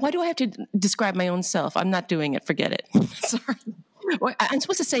 Why do I have to describe my own self? I'm not doing it. Forget it. Sorry. I'm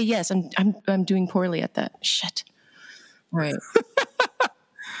supposed to say yes. I'm doing poorly at that. Shit. All right.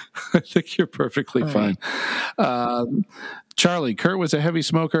 I think you're perfectly fine. Charlie, Kurt was a heavy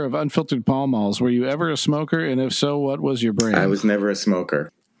smoker of unfiltered Pall Malls. Were you ever a smoker? And if so, what was your brand? I was never a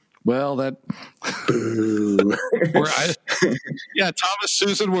smoker. Well, that. Thomas,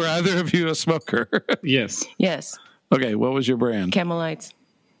 Susan, were either of you a smoker? Yes. Yes. Okay, what was your brand? Camel Lights.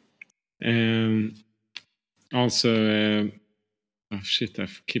 Also, I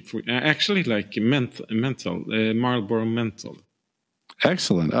keep actually like menthol, Marlboro menthol.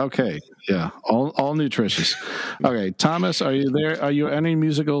 Excellent. Okay, yeah, all nutritious. Okay, Thomas, are you there? Are there any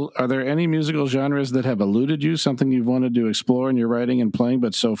musical genres that have eluded you? Something you've wanted to explore in your writing and playing,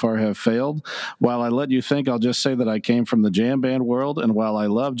 but so far have failed? While I let you think, I'll just say that I came from the jam band world, and while I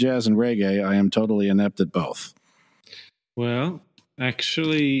love jazz and reggae, I am totally inept at both. Well,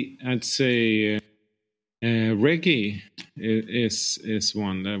 actually, I'd say reggae is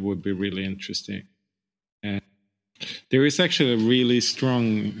one that would be really interesting. There is actually a really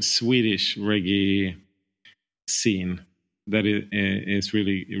strong Swedish reggae scene that is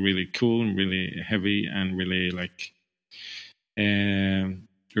really, really cool and really heavy and really like. There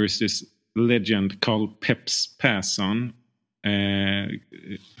is this legend called Peps Persson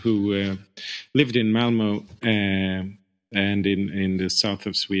who lived in Malmö and in the south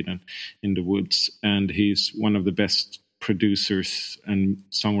of Sweden in the woods, and he's one of the best producers and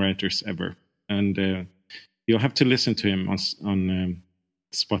songwriters ever. And you'll have to listen to him on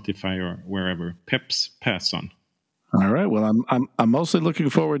Spotify or wherever. Peps Persson. All right. Well, I'm mostly looking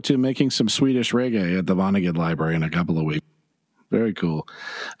forward to making some Swedish reggae at the Vonnegut Library in a couple of weeks. Very cool.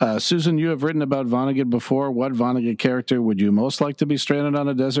 Susan, you have written about Vonnegut before. What Vonnegut character would you most like to be stranded on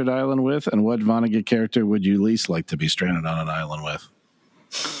a desert island with, and what Vonnegut character would you least like to be stranded on an island with?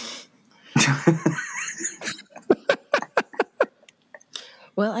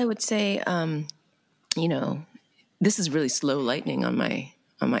 Well, I would say, this is really slow lightning on my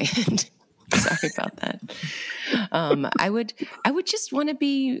end. Sorry about that. I would just want to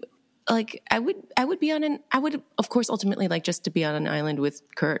be like, I would of course ultimately like just to be on an island with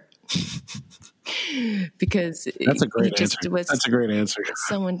Kurt. Because that's a great answer. That's a great answer.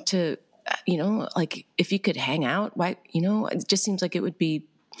 Someone to, like if you could hang out, why, it just seems like it would be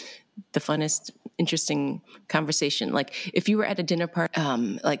the funnest, interesting conversation. Like if you were at a dinner party,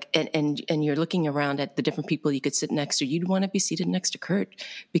 and you're looking around at the different people you could sit next to, you'd want to be seated next to Kurt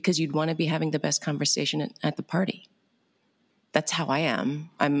because you'd want to be having the best conversation at the party. That's how I am.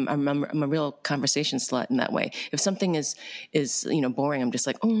 I'm a real conversation slut in that way. If something is boring, I'm just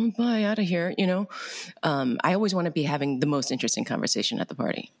like, oh, bye, out of here. I always want to be having the most interesting conversation at the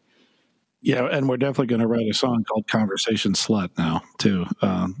party. Yeah, and we're definitely going to write a song called "Conversation Slut" now too.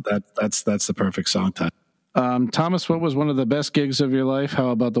 That's the perfect song title. Thomas, what was one of the best gigs of your life?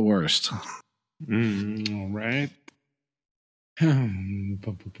 How about the worst? All right. You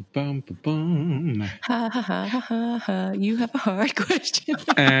have a hard question.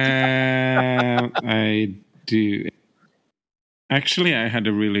 I do. Actually, I had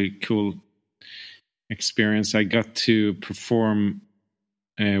a really cool experience. I got to perform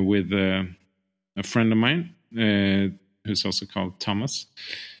with a friend of mine who's also called Thomas,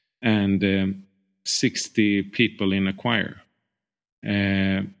 and 60 people in a choir,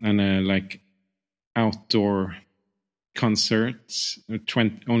 and like outdoor concerts,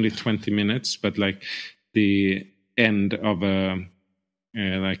 only 20 minutes, but like the end of a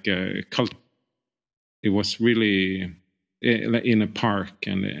cult. It was really in a park,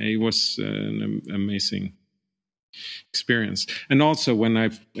 and it was an amazing experience. And also when I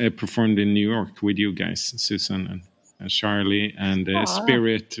performed in New York with you guys, Susan and Charlie, and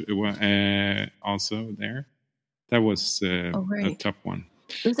Spirit also there. That was a top one.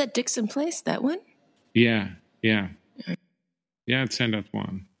 Was that Dixon Place, that one? Yeah, I'd say that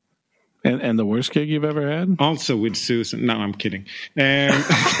one. And the worst gig you've ever had? Also with Susan. No, I'm kidding.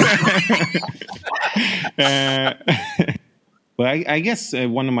 Well, I guess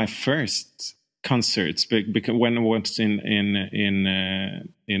one of my first concerts, because when I was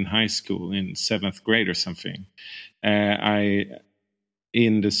in high school, in 7th grade or something,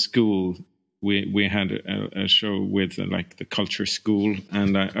 in the school we had a show with like the culture school,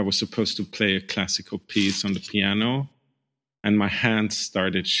 and I was supposed to play a classical piece on the piano, and my hands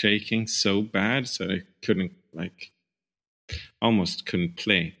started shaking so bad, so I almost couldn't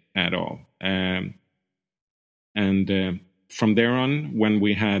play at all. And from there on, when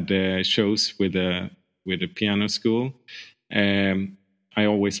we had shows with a piano school, I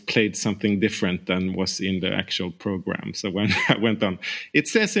always played something different than was in the actual program. So when I went on, it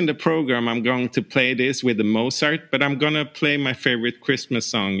says in the program I'm going to play this with the Mozart, but I'm going to play my favorite Christmas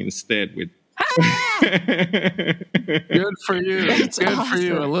song instead with. Good for you. That's Good awesome. For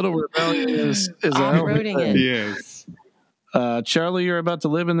you. A little rebellion is a off-roading it. Yes. Charlie, you're about to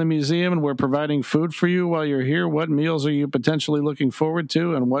live in the museum, and we're providing food for you while you're here. What meals are you potentially looking forward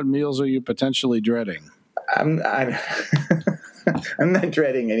to, and what meals are you potentially dreading? I'm not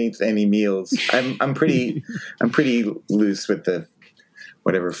dreading any meals. I'm pretty loose with the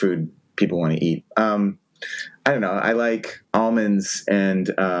whatever food people want to eat. I don't know. I like almonds and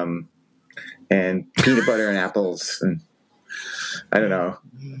peanut butter and apples, and I don't know.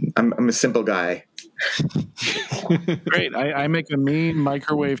 I'm a simple guy. Great. I make a mean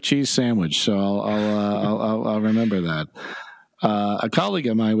microwave cheese sandwich, so I'll remember that. A colleague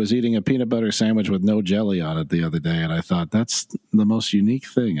of mine was eating a peanut butter sandwich with no jelly on it the other day, and I thought that's the most unique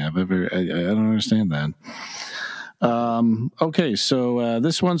thing I've ever. I don't understand that. Okay, so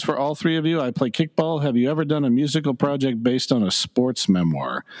this one's for all three of you. I play kickball. Have you ever done a musical project based on a sports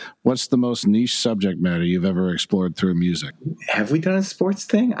memoir? What's the most niche subject matter you've ever explored through music? Have we done a sports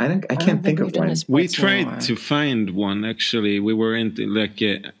thing? I can't think of one. We tried to find one, actually. We were into like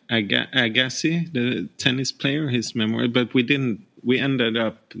Agassi, the tennis player, his memoir, but we didn't. We ended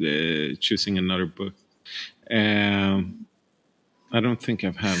up choosing another book. I don't think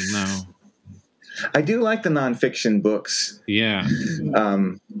I've had now. I do like the nonfiction books. Yeah.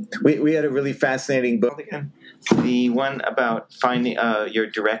 We had a really fascinating book again. The one about finding your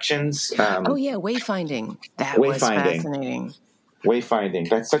directions. Wayfinding. That was fascinating. Wayfinding.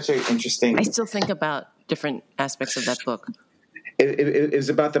 That's such an interesting... I still think about different aspects of that book. It was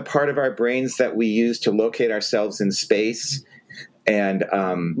about the part of our brains that we use to locate ourselves in space and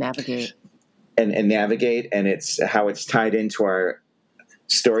navigate. And navigate, and it's how it's tied into our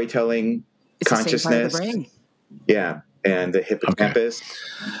storytelling consciousness. The same part of the brain. Yeah, and the hippocampus.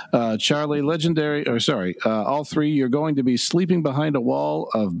 Okay. Charlie, all three, you're going to be sleeping behind a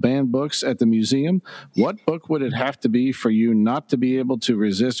wall of banned books at the museum. What book would it have to be for you not to be able to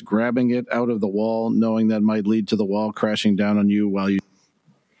resist grabbing it out of the wall, knowing that might lead to the wall crashing down on you while you...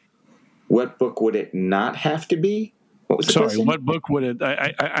 What book would it not have to be? What was the question? What book would it...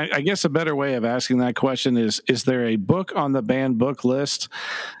 I guess a better way of asking that question is there a book on the banned book list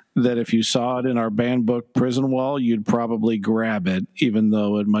that if you saw it in our banned book prison wall, you'd probably grab it, even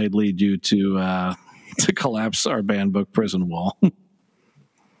though it might lead you to collapse our banned book prison wall?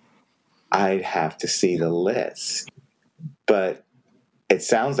 I'd have to see the list, but it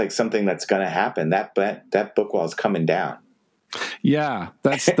sounds like something that's going to happen. That book wall is coming down. Yeah,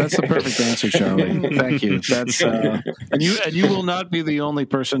 that's a perfect answer, Charlie. Thank you. That's and you will not be the only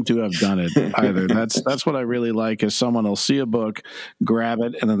person to have done it either. That's what I really like is someone will see a book, grab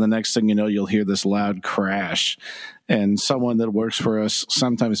it, and then the next thing you know, you'll hear this loud crash. And someone that works for us,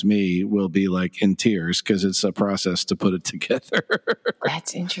 sometimes me, will be like in tears because it's a process to put it together.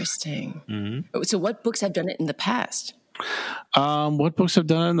 That's interesting. Mm-hmm. So what books have done it in the past? What books have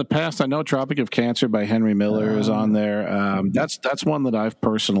done it in the past? I know Tropic of Cancer by Henry Miller is on there. That's one that I've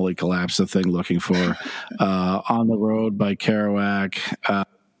personally collapsed the thing looking for. On the Road by Kerouac.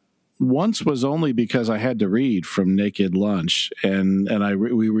 Once was only because I had to read from Naked Lunch, and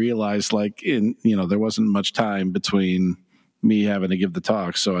we realized there wasn't much time between me having to give the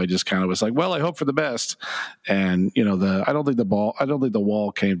talk, so I just kind of was like, well, I hope for the best. And I don't think the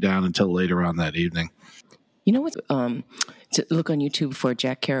wall came down until later on that evening. You know what? To look on YouTube for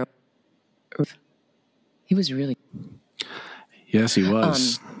Jack Kerouac. He was really... Yes, he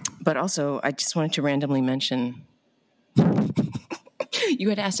was. But also, I just wanted to randomly mention... You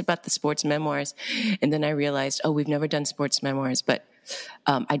had asked about the sports memoirs, and then I realized, we've never done sports memoirs, but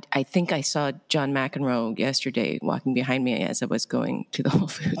I think I saw John McEnroe yesterday walking behind me as I was going to the Whole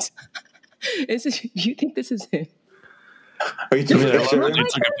Foods. You think this is him? Are you taking a picture? I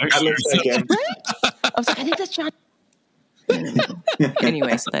was like, I think that's John.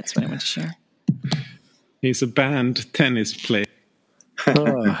 Anyway, so that's what I want to share. He's a banned tennis player.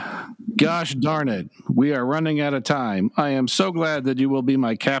 Gosh darn it. We are running out of time. I am so glad that you will be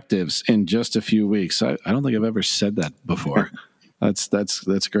my captives in just a few weeks. I don't think I've ever said that before. That's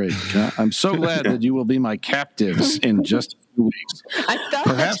great. I'm so glad that you will be my captives in just a few weeks. I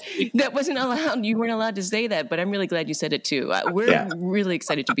thought that wasn't allowed. You weren't allowed to say that, but I'm really glad you said it too. We're really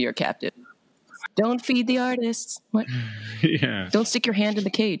excited to be your captive. Don't feed the artists. What? Yeah. Don't stick your hand in the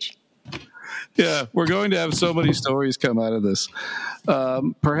cage. Yeah, we're going to have so many stories come out of this.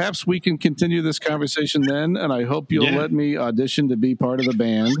 Perhaps we can continue this conversation then, and I hope you'll let me audition to be part of the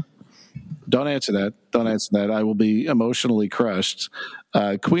band. Don't answer that. Don't answer that. I will be emotionally crushed.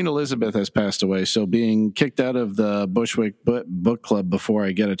 Queen Elizabeth has passed away, so being kicked out of the Bushwick Book Club before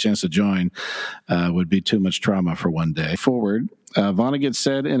I get a chance to join would be too much trauma for one day. Forward, Vonnegut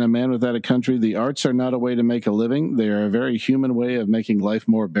said in A Man Without a Country, the arts are not a way to make a living. They are a very human way of making life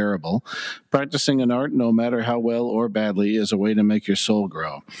more bearable. Practicing an art, no matter how well or badly, is a way to make your soul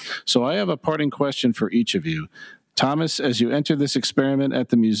grow. So I have a parting question for each of you. Thomas, as you enter this experiment at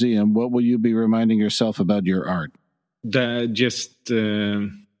the museum, what will you be reminding yourself about your art? Just to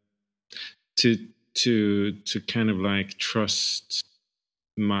kind of like trust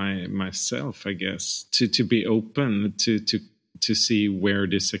myself, I guess, to be open to see where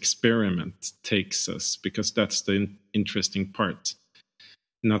this experiment takes us, because that's the interesting part.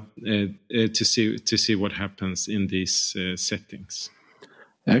 Not to see what happens in these settings.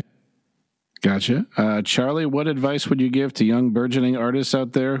 Gotcha. Charlie, what advice would you give to young burgeoning artists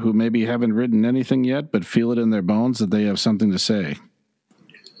out there who maybe haven't written anything yet, but feel it in their bones that they have something to say?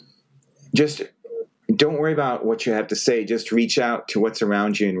 Just don't worry about what you have to say. Just reach out to what's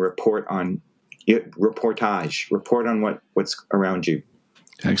around you and report on what's around you.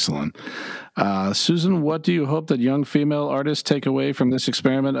 Excellent. Susan, what do you hope that young female artists take away from this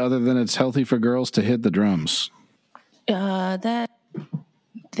experiment other than it's healthy for girls to hit the drums? That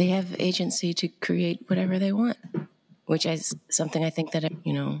they have agency to create whatever they want, which is something I think that,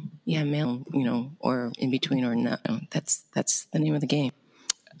 male, or in between or not. That's the name of the game.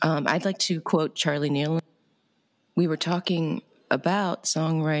 I'd like to quote Charlie Nieland. We were talking about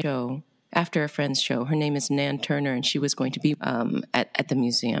songwriting after a friend's show. Her name is Nan Turner, and she was going to be at the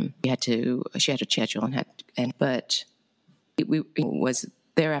museum. She had a schedule but we was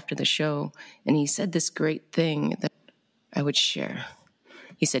there after the show, and he said this great thing that I would share.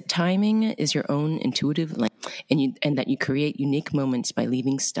 He said, timing is your own intuitive language, and that you create unique moments by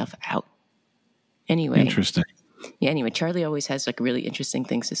leaving stuff out. Anyway. Interesting. Yeah, anyway, Charlie always has like really interesting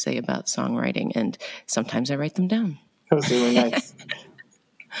things to say about songwriting, and sometimes I write them down. That was really nice.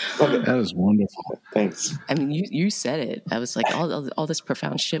 That is wonderful. Thanks. I mean, you said it. I was like, all this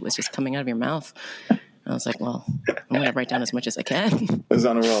profound shit was just coming out of your mouth. I was like, well, I'm going to write down as much as I can. It was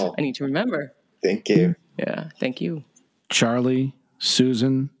on a roll. I need to remember. Thank you. Yeah, thank you. Charlie,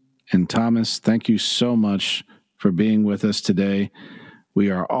 Susan, and Thomas, thank you so much for being with us today.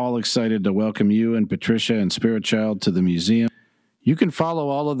 We are all excited to welcome you and Patricia and Spiritchild to the museum. You can follow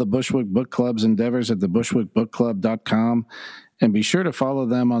all of the Bushwick Book Club's endeavors at thebushwickbookclub.com, and be sure to follow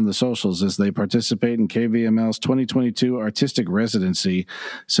them on the socials as they participate in KVML's 2022 Artistic Residency,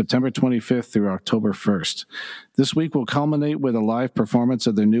 September 25th through October 1st. This week will culminate with a live performance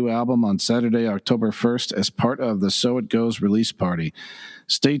of their new album on Saturday, October 1st, as part of the So It Goes release party.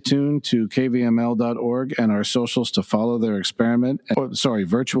 Stay tuned to kvml.org and our socials to follow their experiment,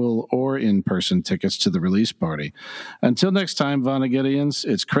 virtual or in-person tickets to the release party. Until next time, Vonnegutians,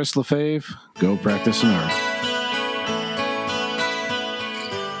 it's Chris Lafave. Go practice and art.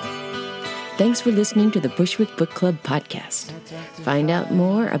 Thanks for listening to the Bushwick Book Club podcast. Find out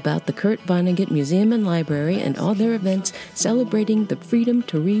more about the Kurt Vonnegut Museum and Library and all their events celebrating the freedom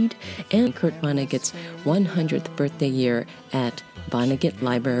to read and Kurt Vonnegut's 100th birthday year at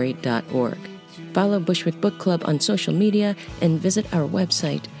VonnegutLibrary.org. Follow Bushwick Book Club on social media and visit our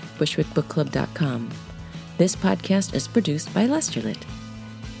website, bushwickbookclub.com. This podcast is produced by Lesterlit.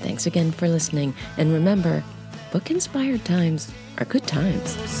 Thanks again for listening, and remember, book-inspired times are good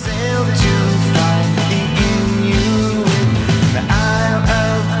times. Sail to find the in you, the Isle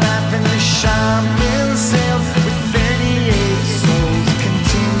of Life and the Sham.